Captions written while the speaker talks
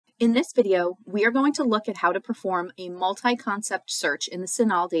In this video, we are going to look at how to perform a multi-concept search in the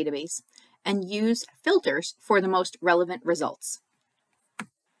CINAHL database and use filters for the most relevant results.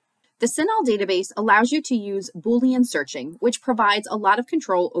 The CINAHL database allows you to use Boolean searching, which provides a lot of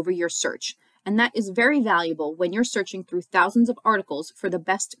control over your search, and that is very valuable when you're searching through thousands of articles for the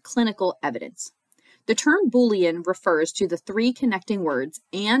best clinical evidence. The term Boolean refers to the three connecting words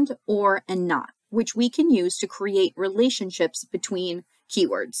and, or, and not, which we can use to create relationships between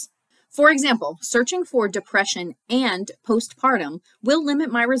keywords. For example, searching for depression and postpartum will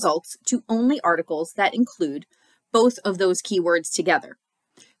limit my results to only articles that include both of those keywords together.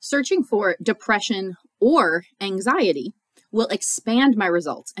 Searching for depression or anxiety will expand my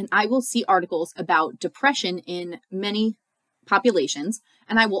results, and I will see articles about depression in many populations,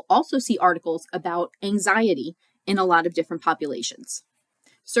 and I will also see articles about anxiety in a lot of different populations.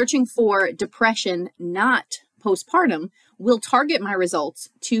 Searching for depression, not postpartum, will target my results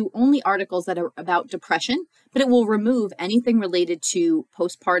to only articles that are about depression, but it will remove anything related to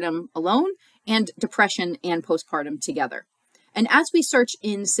postpartum alone and depression and postpartum together. And as we search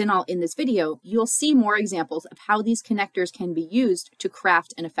in CINAHL in this video, you'll see more examples of how these connectors can be used to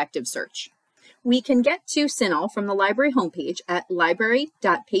craft an effective search. We can get to CINAHL from the library homepage at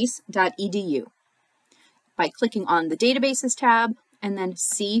library.pace.edu by clicking on the Databases tab and then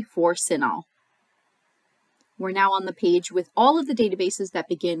C for CINAHL. We're now on the page with all of the databases that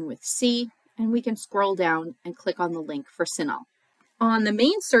begin with C, and we can scroll down and click on the link for CINAHL. On the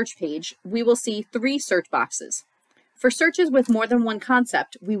main search page, we will see three search boxes. For searches with more than one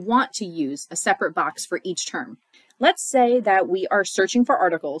concept, we want to use a separate box for each term. Let's say that we are searching for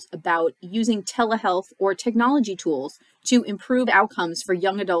articles about using telehealth or technology tools to improve outcomes for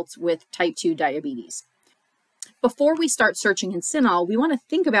young adults with type 2 diabetes. Before we start searching in CINAHL, we want to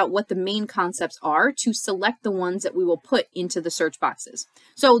think about what the main concepts are to select the ones that we will put into the search boxes.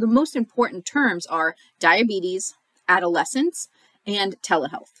 So the most important terms are diabetes, adolescence, and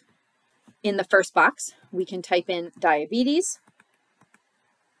telehealth. In the first box, we can type in diabetes.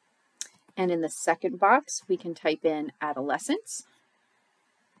 And in the second box, we can type in adolescence.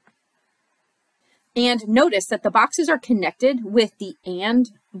 And notice that the boxes are connected with the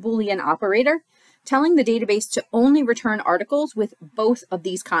AND Boolean operator, telling the database to only return articles with both of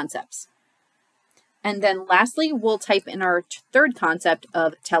these concepts. And then lastly, we'll type in our third concept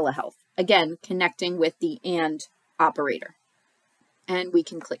of telehealth, again, connecting with the AND operator. And we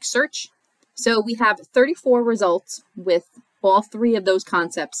can click search. So we have 34 results with all three of those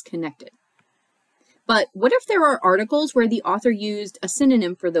concepts connected. But what if there are articles where the author used a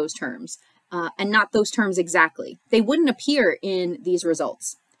synonym for those terms and not those terms exactly? They wouldn't appear in these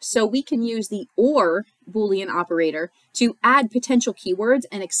results. So we can use the OR Boolean operator to add potential keywords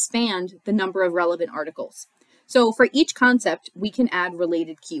and expand the number of relevant articles. So for each concept, we can add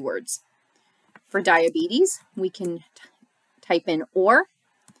related keywords. For diabetes, we can type in OR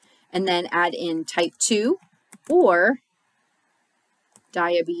and then add in type 2 or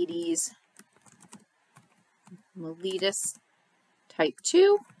diabetes mellitus type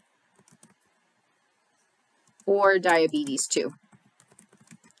 2 or diabetes 2.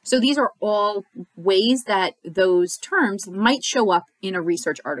 So these are all ways that those terms might show up in a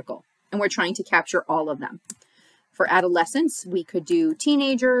research article, and we're trying to capture all of them. For adolescents, we could do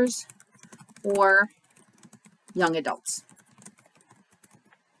teenagers or young adults.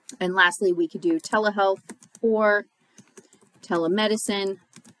 And lastly, we could do telehealth or telemedicine,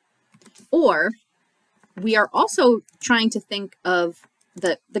 or we are also trying to think of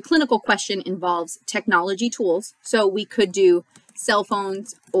the clinical question involves technology tools, so we could do cell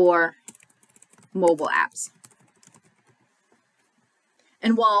phones or mobile apps.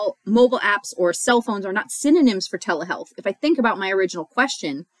 And while mobile apps or cell phones are not synonyms for telehealth, if I think about my original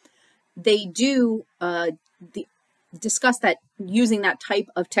question, they do discuss that using that type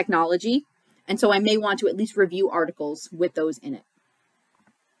of technology, and so I may want to at least review articles with those in it.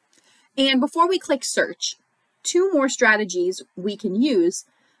 And before we click search, two more strategies we can use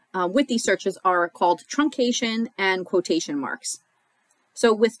with these searches are called truncation and quotation marks.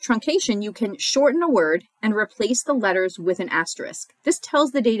 So with truncation, you can shorten a word and replace the letters with an asterisk. This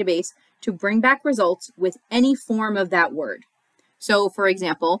tells the database to bring back results with any form of that word. So for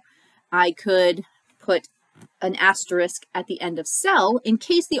example, I could put an asterisk at the end of cell in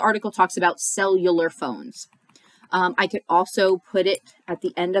case the article talks about cellular phones. I could also put it at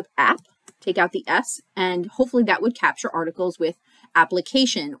the end of app, take out the S, and hopefully that would capture articles with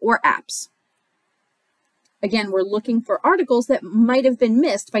application or apps. Again, we're looking for articles that might have been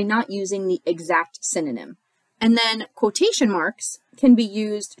missed by not using the exact synonym. And then quotation marks can be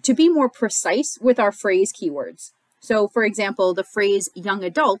used to be more precise with our phrase keywords. So for example, the phrase young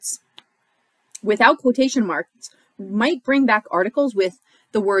adults without quotation marks might bring back articles with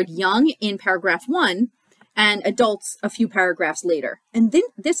the word young in paragraph 1 and adults a few paragraphs later. And then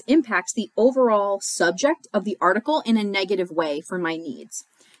this impacts the overall subject of the article in a negative way for my needs.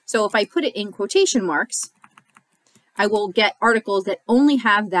 So if I put it in quotation marks, I will get articles that only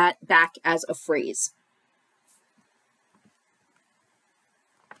have that back as a phrase.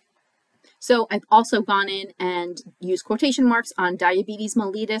 So I've also gone in and used quotation marks on diabetes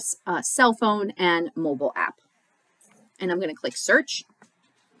mellitus, cell phone, and mobile app. And I'm going to click search.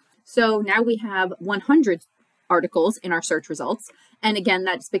 So now we have 100 articles in our search results. And again,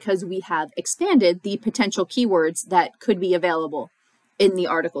 that's because we have expanded the potential keywords that could be available in the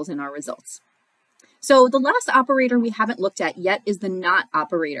articles in our results. So the last operator we haven't looked at yet is the not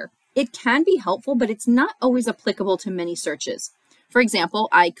operator. It can be helpful, but it's not always applicable to many searches. For example,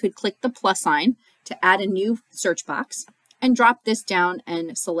 I could click the plus sign to add a new search box and drop this down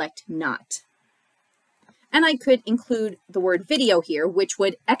and select not. And I could include the word video here, which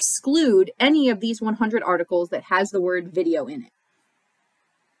would exclude any of these 100 articles that has the word video in it.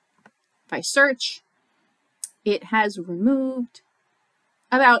 If I search, it has removed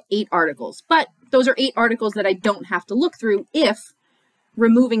about 8 articles, but those are 8 articles that I don't have to look through if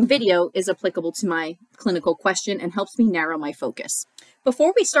removing video is applicable to my clinical question and helps me narrow my focus.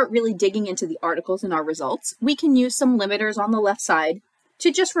 Before we start really digging into the articles in our results, we can use some limiters on the left side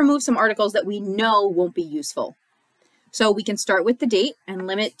to just remove some articles that we know won't be useful. So we can start with the date and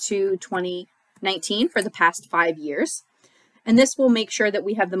limit to 2019 for the past 5 years. And this will make sure that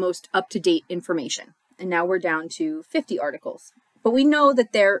we have the most up-to-date information. And now we're down to 50 articles, but we know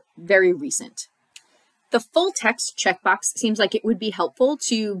that they're very recent. The full text checkbox seems like it would be helpful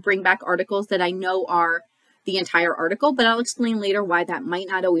to bring back articles that I know are the entire article, but I'll explain later why that might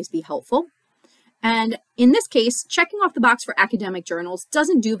not always be helpful. And in this case, checking off the box for academic journals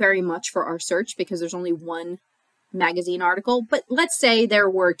doesn't do very much for our search because there's only one magazine article. But let's say there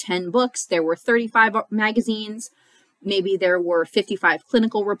were 10 books, there were 35 magazines, maybe there were 55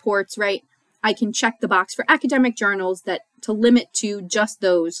 clinical reports, right? I can check the box for academic journals to limit to just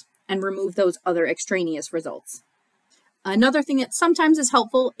those and remove those other extraneous results. Another thing that sometimes is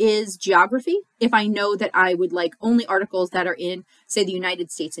helpful is geography. If I know that I would like only articles that are in, say, the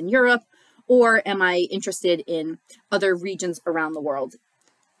United States and Europe, or am I interested in other regions around the world?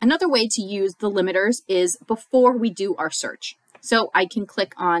 Another way to use the limiters is before we do our search. So I can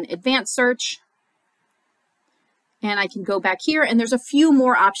click on Advanced Search, and I can go back here, and there's a few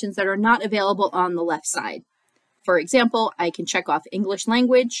more options that are not available on the left side. For example, I can check off English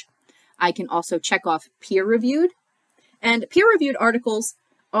language. I can also check off peer-reviewed. And peer-reviewed articles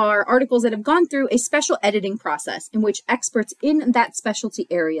are articles that have gone through a special editing process in which experts in that specialty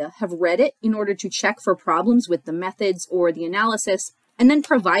area have read it in order to check for problems with the methods or the analysis, and then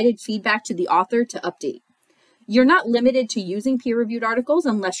provided feedback to the author to update. You're not limited to using peer-reviewed articles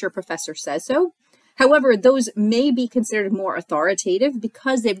unless your professor says so. However, those may be considered more authoritative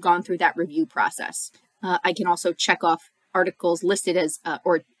because they've gone through that review process. I can also check off articles listed as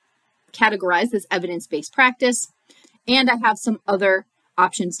or categorized as evidence-based practice. And I have some other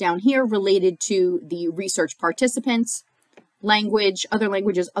options down here related to the research participants, language, other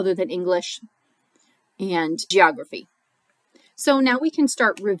languages other than English, and geography. So now we can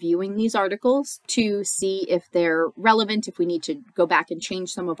start reviewing these articles to see if they're relevant, if we need to go back and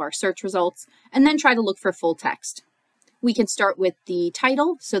change some of our search results, and then try to look for full text. We can start with the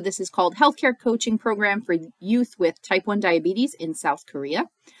title. So this is called Healthcare Coaching Program for Youth with Type 1 Diabetes in South Korea.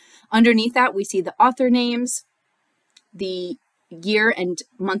 Underneath that, we see the author names, the year and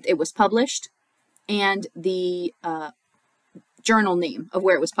month it was published, and the journal name of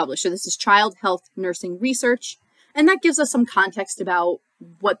where it was published. So this is Child Health Nursing Research, and that gives us some context about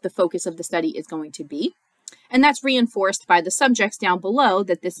what the focus of the study is going to be. And that's reinforced by the subjects down below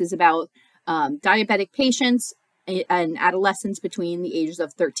that this is about diabetic patients and adolescents between the ages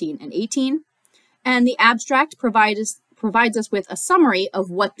of 13 and 18. And the abstract provides us with a summary of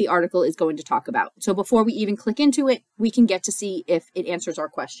what the article is going to talk about. So before we even click into it, we can get to see if it answers our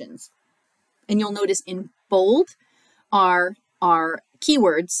questions. And you'll notice in bold are our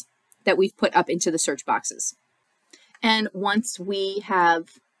keywords that we've put up into the search boxes. And once we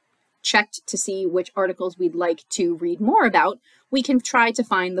have checked to see which articles we'd like to read more about, we can try to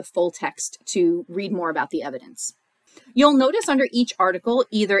find the full text to read more about the evidence. You'll notice under each article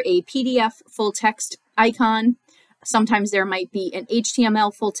either a PDF full text icon. Sometimes there might be an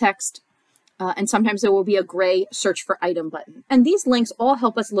HTML full text, and sometimes there will be a gray search for item button. And these links all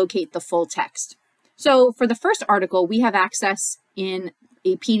help us locate the full text. So for the first article, we have access in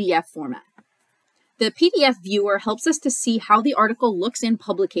a PDF format. The PDF viewer helps us to see how the article looks in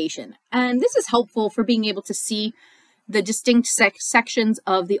publication. And this is helpful for being able to see the distinct sections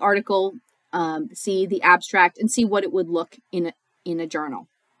of the article, see the abstract, and see what it would look in a journal.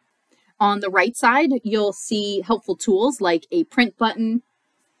 On the right side, you'll see helpful tools like a print button,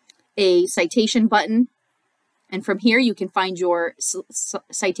 a citation button, and from here you can find your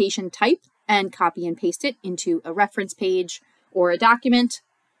citation type and copy and paste it into a reference page or a document.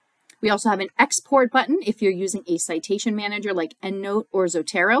 We also have an export button if you're using a citation manager like EndNote or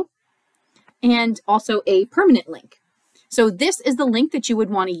Zotero, and also a permanent link. So this is the link that you would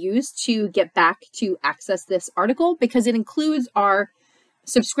want to use to get back to access this article because it includes our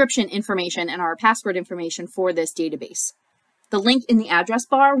subscription information and our password information for this database. The link in the address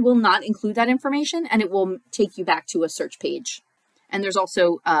bar will not include that information and it will take you back to a search page. And there's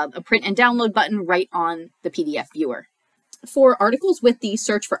also a print and download button right on the PDF viewer. For articles with the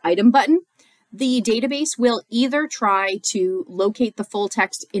search for item button, the database will either try to locate the full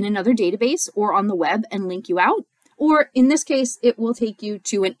text in another database or on the web and link you out, or in this case, it will take you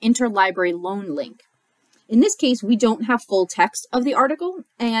to an interlibrary loan link. In this case, we don't have full text of the article,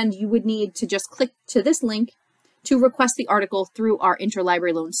 and you would need to just click to this link to request the article through our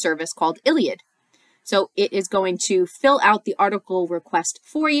interlibrary loan service called Iliad. So it is going to fill out the article request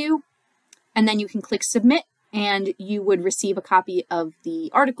for you, and then you can click submit, and you would receive a copy of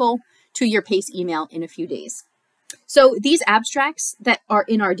the article to your PACE email in a few days. So these abstracts that are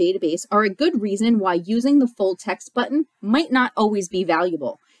in our database are a good reason why using the full text button might not always be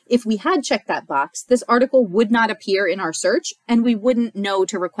valuable. If we had checked that box, this article would not appear in our search and we wouldn't know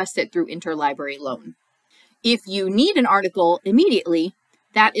to request it through interlibrary loan. If you need an article immediately,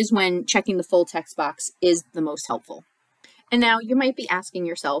 that is when checking the full text box is the most helpful. And now you might be asking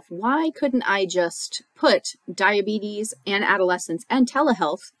yourself, why couldn't I just put diabetes and adolescence and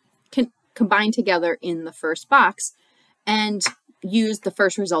telehealth combined together in the first box and use the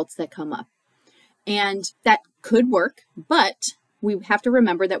first results that come up? And that could work, but we have to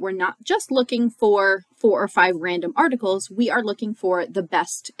remember that we're not just looking for 4 or 5 random articles, we are looking for the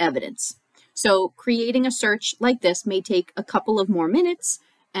best evidence. So creating a search like this may take a couple of more minutes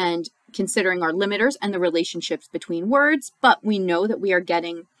and considering our limiters and the relationships between words, but we know that we are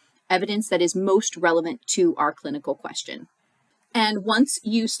getting evidence that is most relevant to our clinical question. And once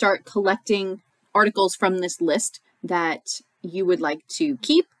you start collecting articles from this list that you would like to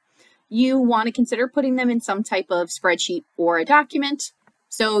keep, you want to consider putting them in some type of spreadsheet or a document.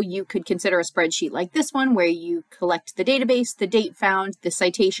 So you could consider a spreadsheet like this one where you collect the database, the date found, the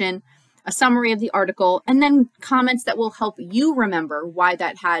citation, a summary of the article, and then comments that will help you remember why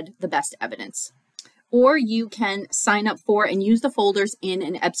that had the best evidence. Or you can sign up for and use the folders in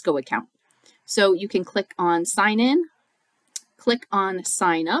an EBSCO account. So you can click on sign in, click on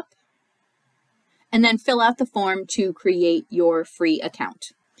sign up, and then fill out the form to create your free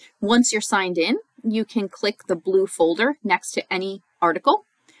account. Once you're signed in, you can click the blue folder next to any article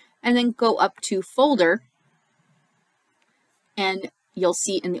and then go up to folder, and you'll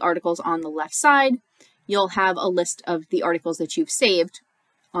see in the articles on the left side, you'll have a list of the articles that you've saved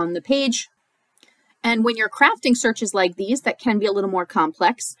on the page. And when you're crafting searches like these that can be a little more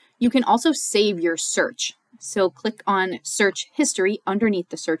complex, you can also save your search. So click on search history underneath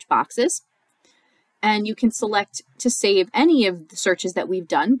the search boxes. And you can select to save any of the searches that we've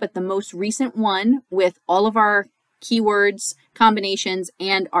done, but the most recent one with all of our keywords, combinations,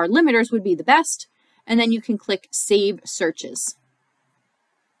 and our limiters would be the best. And then you can click Save Searches.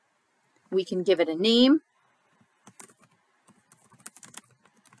 We can give it a name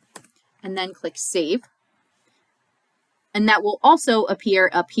and then click Save. And that will also appear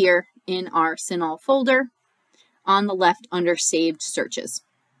up here in our CINAHL folder on the left under Saved Searches.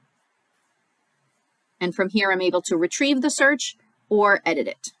 And from here, I'm able to retrieve the search or edit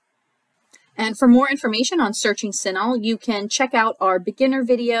it. And for more information on searching CINAHL, you can check out our beginner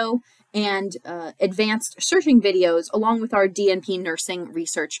video and advanced searching videos along with our DNP nursing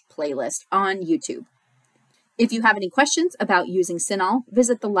research playlist on YouTube. If you have any questions about using CINAHL,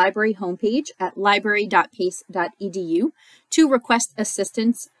 visit the library homepage at library.pace.edu to request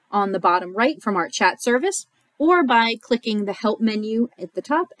assistance on the bottom right from our chat service, or by clicking the Help menu at the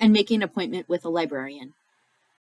top and making an appointment with a librarian.